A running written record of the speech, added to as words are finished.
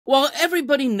While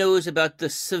everybody knows about the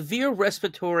severe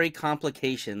respiratory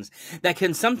complications that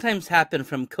can sometimes happen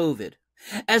from COVID,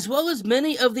 as well as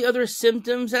many of the other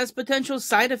symptoms as potential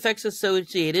side effects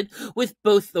associated with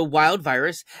both the wild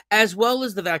virus as well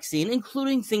as the vaccine,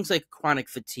 including things like chronic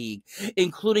fatigue,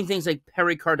 including things like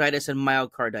pericarditis and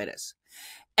myocarditis.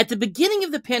 At the beginning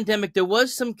of the pandemic, there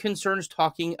was some concerns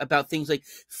talking about things like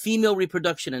female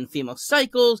reproduction and female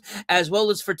cycles, as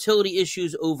well as fertility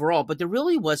issues overall, but there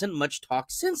really wasn't much talk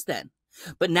since then.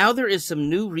 But now there is some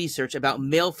new research about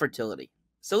male fertility.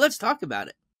 So let's talk about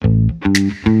it.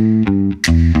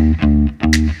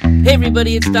 Hey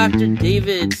everybody, it's Dr.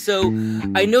 David. So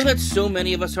I know that so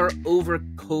many of us are over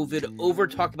COVID, over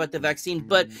talk about the vaccine,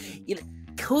 but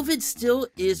COVID still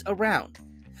is around.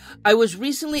 I was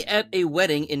recently at a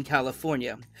wedding in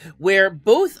California where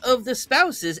both of the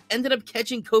spouses ended up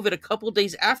catching COVID a couple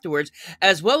days afterwards,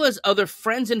 as well as other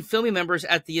friends and family members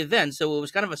at the event. So it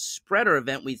was kind of a spreader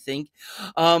event, we think.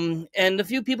 And a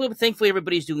few people, but thankfully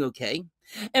everybody's doing okay.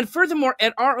 And furthermore,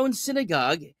 at our own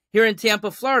synagogue here in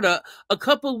Tampa, Florida, a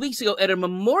couple of weeks ago at a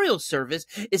memorial service,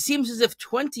 it seems as if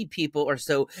 20 people or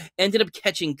so ended up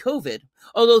catching COVID,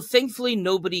 although thankfully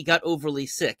nobody got overly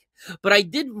sick. But I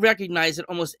did recognize that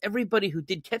almost everybody who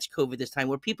did catch COVID this time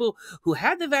were people who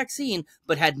had the vaccine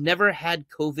but had never had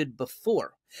COVID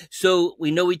before. So we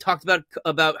know we talked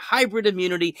about hybrid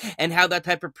immunity and how that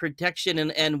type of protection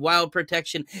and wild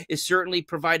protection is certainly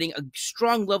providing a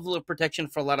strong level of protection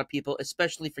for a lot of people,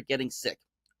 especially for getting sick.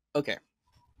 Okay.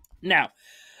 Now,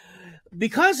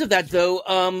 because of that, though,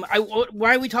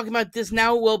 why are we talking about this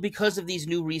now? Well, because of these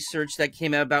new research that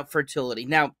came out about fertility.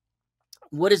 Now,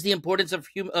 what is the importance of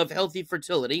healthy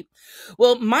fertility?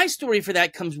 Well, my story for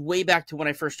that comes way back to when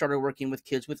I first started working with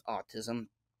kids with autism.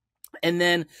 And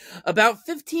then about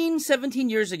 15, 17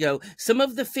 years ago, some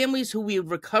of the families who we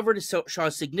recovered saw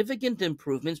significant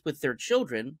improvements with their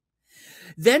children,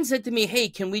 then said to me, hey,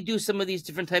 can we do some of these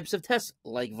different types of tests,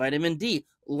 like vitamin D,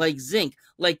 like zinc,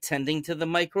 like tending to the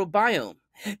microbiome,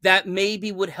 that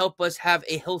maybe would help us have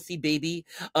a healthy baby,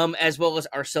 as well as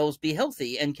ourselves be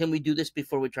healthy? And can we do this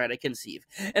before we try to conceive?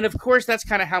 And of course, that's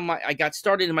kind of how I got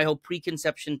started in my whole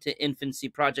preconception to infancy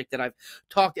project that I've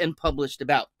talked and published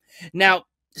about. Now,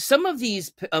 some of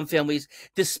these families,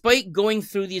 despite going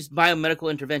through these biomedical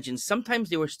interventions, sometimes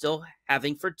they were still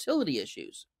having fertility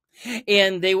issues.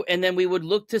 And then we would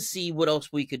look to see what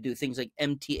else we could do. Things like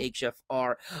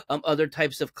MTHFR, other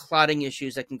types of clotting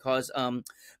issues that can cause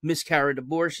miscarried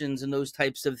abortions and those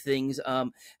types of things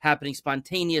happening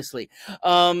spontaneously.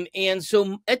 And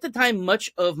so at the time, much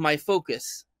of my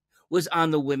focus was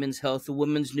on the women's health, the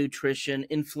women's nutrition,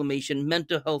 inflammation,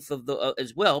 mental health of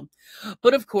as well.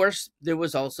 But of course, there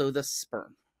was also the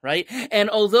sperm. Right? And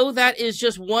although that is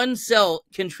just one cell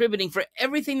contributing for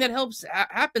everything that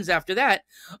happens after that,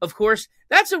 of course,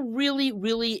 that's a really,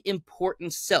 really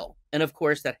important cell. And of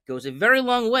course, that goes a very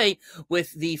long way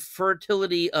with the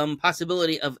fertility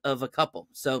possibility of a couple.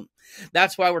 So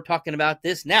that's why we're talking about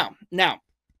this now.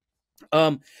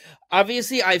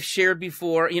 Obviously I've shared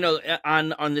before,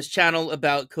 on this channel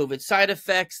about COVID side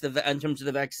effects, in terms of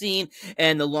the vaccine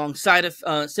and the long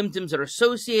symptoms that are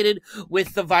associated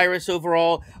with the virus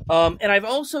overall. And I've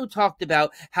also talked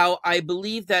about how I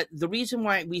believe that the reason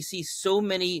why we see so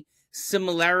many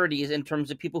similarities in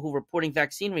terms of people who are reporting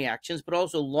vaccine reactions, but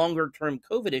also longer term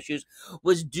COVID issues,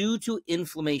 was due to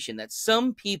inflammation, that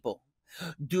some people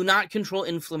do not control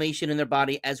inflammation in their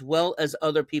body as well as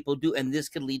other people do, and this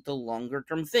could lead to longer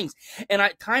term things. And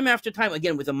time after time,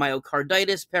 again, with a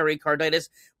myocarditis, pericarditis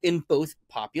in both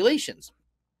populations.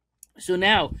 So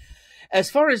now,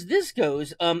 as far as this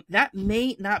goes, that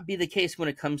may not be the case when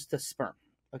it comes to sperm,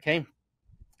 okay?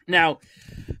 Now,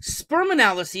 sperm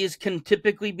analyses can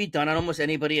typically be done on almost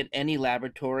anybody at any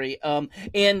laboratory,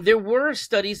 and there were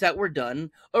studies that were done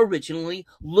originally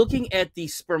looking at the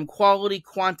sperm quality,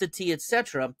 quantity,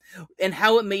 etc., and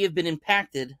how it may have been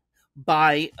impacted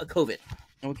by COVID.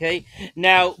 Okay,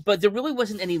 now, but there really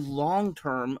wasn't any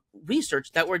long-term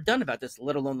research that were done about this,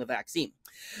 let alone the vaccine.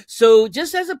 So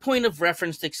just as a point of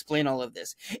reference to explain all of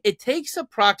this, it takes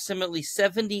approximately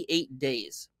 78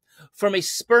 days from a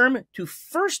sperm to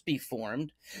first be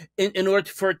formed in order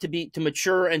for it to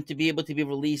mature and to be able to be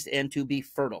released and to be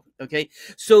fertile. Okay,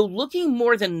 so looking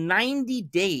more than 90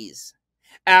 days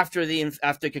after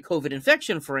COVID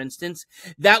infection, for instance,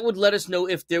 that would let us know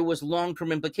if there was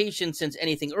long-term implications, since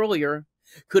anything earlier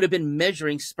could have been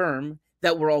measuring sperm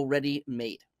that were already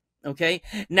made. Okay,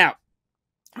 now,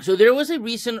 so there was a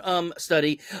recent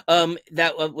study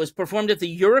that was performed at the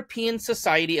European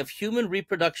Society of Human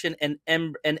Reproduction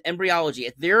and Embryology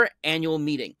at their annual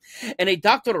meeting. And a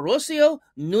Dr. Rocio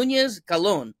Núñez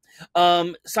Galón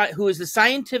who is the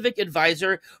scientific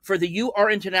advisor for the UR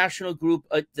International Group,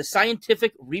 the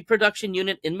Scientific Reproduction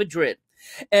Unit in Madrid.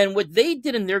 And what they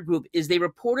did in their group is they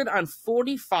reported on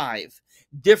 45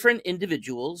 different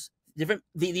individuals.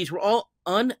 These were all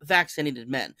unvaccinated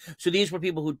men. So these were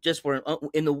people who just were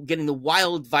getting the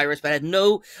wild virus, but had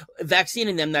no vaccine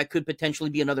in them that could potentially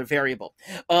be another variable.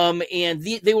 And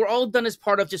they were all done as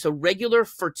part of just a regular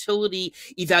fertility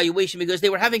evaluation because they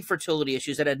were having fertility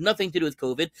issues that had nothing to do with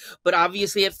COVID. But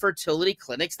obviously, at fertility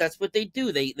clinics, that's what they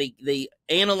do. They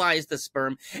analyze the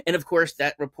sperm, and of course,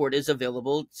 that report is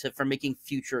available for making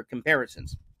future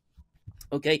comparisons.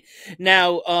 Okay.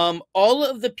 Now, all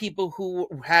of the people who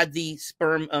had the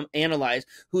sperm analyzed,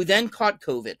 who then caught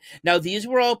COVID. Now, these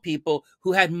were all people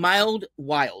who had mild,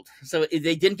 so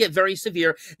they didn't get very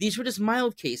severe. These were just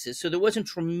mild cases, so there wasn't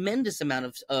tremendous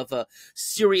amount of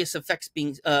serious effects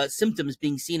symptoms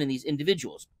being seen in these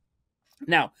individuals.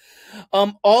 Now,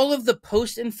 all of the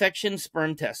post-infection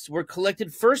sperm tests were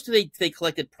collected. First, they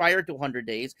collected prior to 100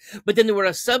 days, but then there were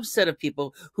a subset of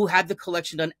people who had the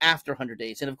collection done after 100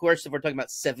 days. And of course, if we're talking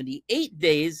about 78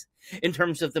 days in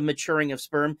terms of the maturing of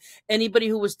sperm, anybody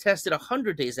who was tested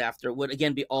 100 days after would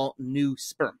again be all new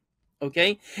sperm.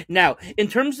 Okay. Now, in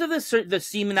terms of the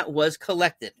semen that was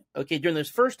collected, okay, during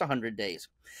those first 100 days,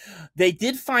 they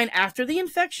did find after the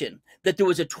infection that there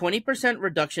was a 20%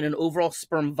 reduction in overall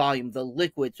sperm volume, the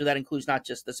liquid. So that includes not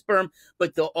just the sperm,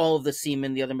 but all of the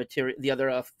semen, the other material, the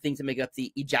other things that make up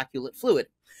the ejaculate fluid.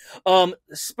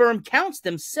 Sperm counts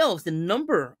themselves, the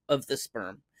number of the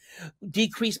sperm,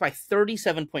 decreased by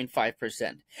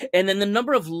 37.5%. And then the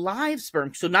number of live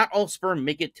sperm, so not all sperm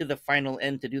make it to the final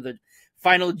end to do the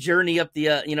final journey up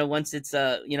the, once it's,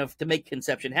 to make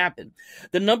conception happen.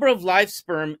 The number of live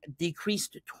sperm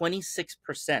decreased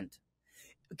 26%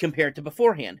 compared to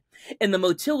beforehand. And the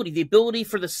motility, the ability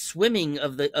for the swimming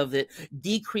of the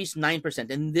decreased 9%.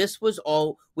 And this was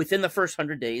all within the first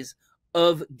 100 days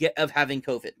of having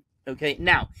COVID. Okay.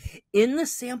 Now, in the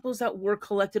samples that were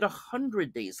collected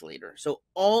 100 days later, so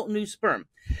all new sperm,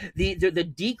 the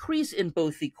decrease in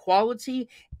both the quality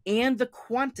and the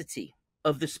quantity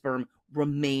of the sperm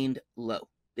remained low.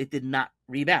 It did not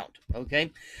rebound.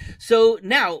 Okay. So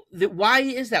now, why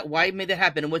is that? Why made that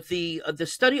happen? And what the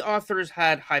study authors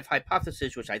had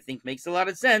hypothesis, which I think makes a lot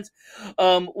of sense,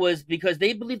 was because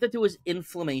they believed that there was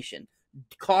inflammation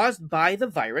caused by the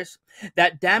virus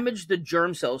that damaged the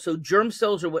germ cells. So germ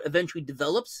cells are what eventually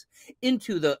develops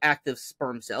into the active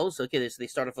sperm cells. Okay, so they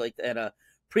start off like at a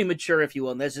premature, if you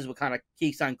will, and this is what kind of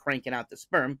keeps on cranking out the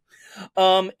sperm.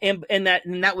 And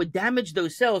that would damage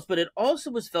those cells, but it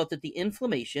also was felt that the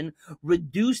inflammation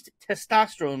reduced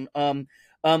testosterone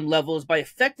levels by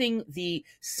affecting the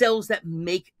cells that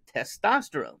make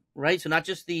testosterone, right? So not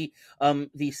just the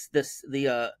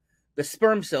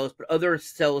sperm cells, but other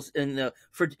cells in the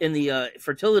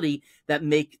fertility that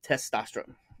make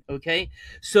testosterone. Okay,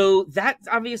 so that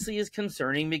obviously is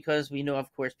concerning because we know,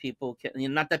 of course, people can,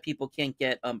 not that people can't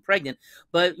get pregnant,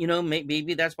 but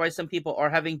maybe that's why some people are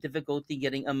having difficulty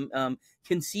getting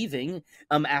conceiving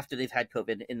after they've had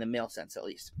COVID, in the male sense at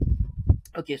least.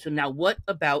 Okay, so now what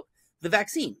about the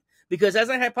vaccine? Because as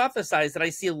I hypothesized, that I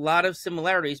see a lot of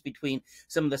similarities between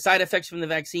some of the side effects from the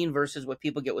vaccine versus what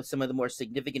people get with some of the more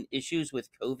significant issues with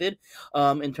COVID,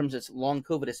 in terms of long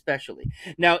COVID especially.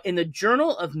 Now, in the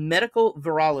Journal of Medical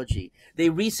Virology, they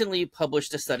recently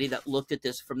published a study that looked at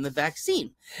this from the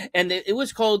vaccine. And it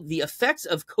was called The Effects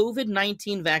of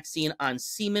COVID-19 Vaccine on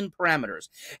Semen Parameters,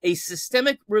 a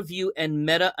Systemic Review and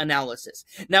Meta-Analysis.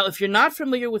 Now, if you're not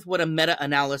familiar with what a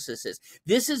meta-analysis is,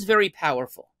 this is very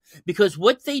powerful. Because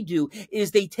what they do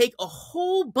is they take a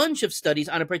whole bunch of studies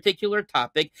on a particular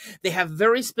topic. They have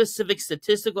very specific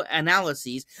statistical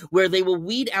analyses where they will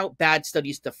weed out bad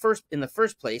studies in the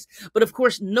first place. But of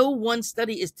course, no one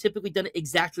study is typically done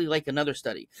exactly like another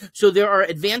study. So there are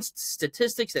advanced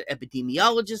statistics that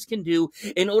epidemiologists can do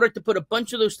in order to put a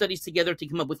bunch of those studies together to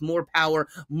come up with more power,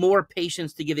 more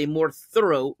patients to give a more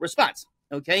thorough response.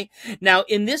 Okay. Now,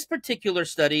 in this particular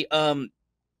study,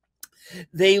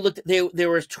 there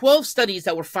were 12 studies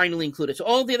that were finally included. So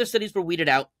all the other studies were weeded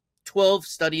out. 12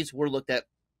 studies were looked at.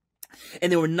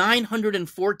 And there were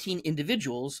 914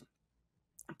 individuals,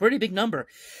 a pretty big number,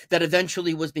 that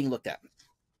eventually was being looked at.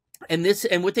 And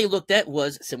what they looked at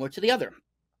was similar to the other.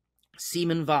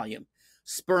 Semen volume,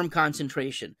 sperm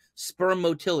concentration, sperm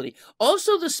motility,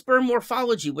 also the sperm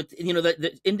morphology, with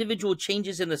the individual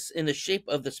changes in the shape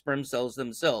of the sperm cells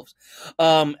themselves,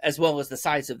 as well as the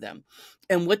size of them.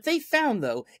 And what they found,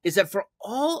 though, is that for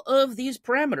all of these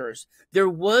parameters, there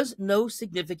was no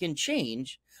significant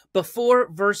change before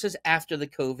versus after the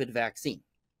COVID vaccine.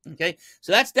 Okay,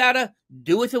 so that's data.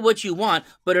 Do with it what you want,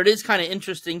 but it is kind of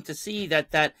interesting to see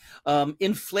that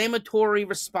inflammatory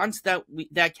response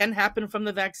that can happen from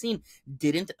the vaccine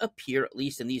didn't appear, at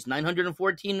least in these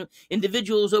 914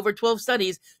 individuals over 12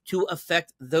 studies, to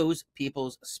affect those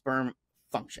people's sperm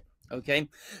function. Okay,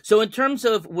 so in terms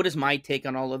of what is my take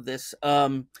on all of this,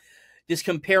 just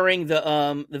comparing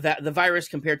the virus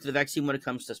compared to the vaccine when it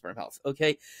comes to sperm health.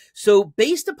 Okay, so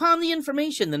based upon the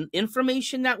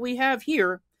information that we have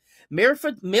here,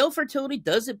 male fertility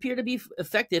does appear to be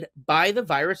affected by the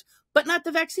virus, but not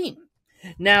the vaccine.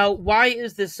 Now, why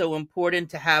is this so important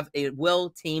to have a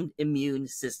well-tamed immune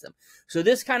system? So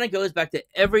this kind of goes back to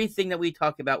everything that we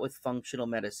talk about with functional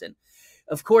medicine.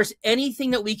 Of course,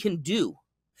 anything that we can do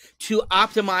to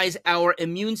optimize our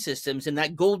immune systems in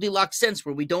that Goldilocks sense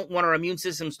where we don't want our immune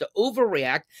systems to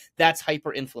overreact, that's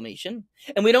hyperinflammation.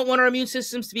 And we don't want our immune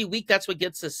systems to be weak, that's what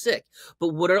gets us sick. But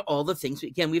what are all the things?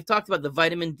 Again, we've talked about the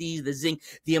vitamin D, the zinc,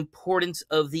 the importance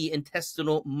of the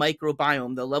intestinal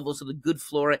microbiome, the levels of the good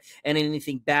flora and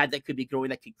anything bad that could be growing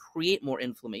that could create more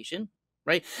inflammation.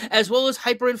 Right, as well as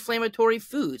hyperinflammatory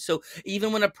foods. So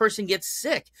even when a person gets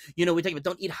sick, we talk about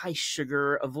don't eat high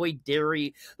sugar, avoid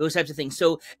dairy, those types of things.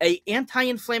 So a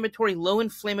anti-inflammatory, low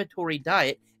inflammatory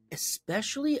diet,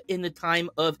 especially in the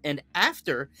time of and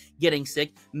after getting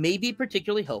sick, may be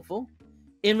particularly helpful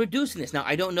in reducing this. Now,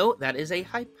 I don't know, that is a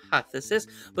hypothesis,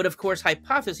 but of course,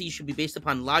 hypotheses should be based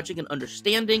upon logic and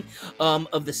understanding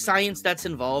of the science that's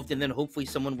involved, and then hopefully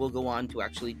someone will go on to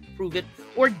actually prove it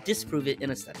or disprove it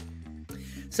in a study.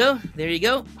 So, there you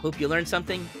go. Hope you learned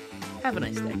something. Have a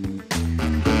nice day.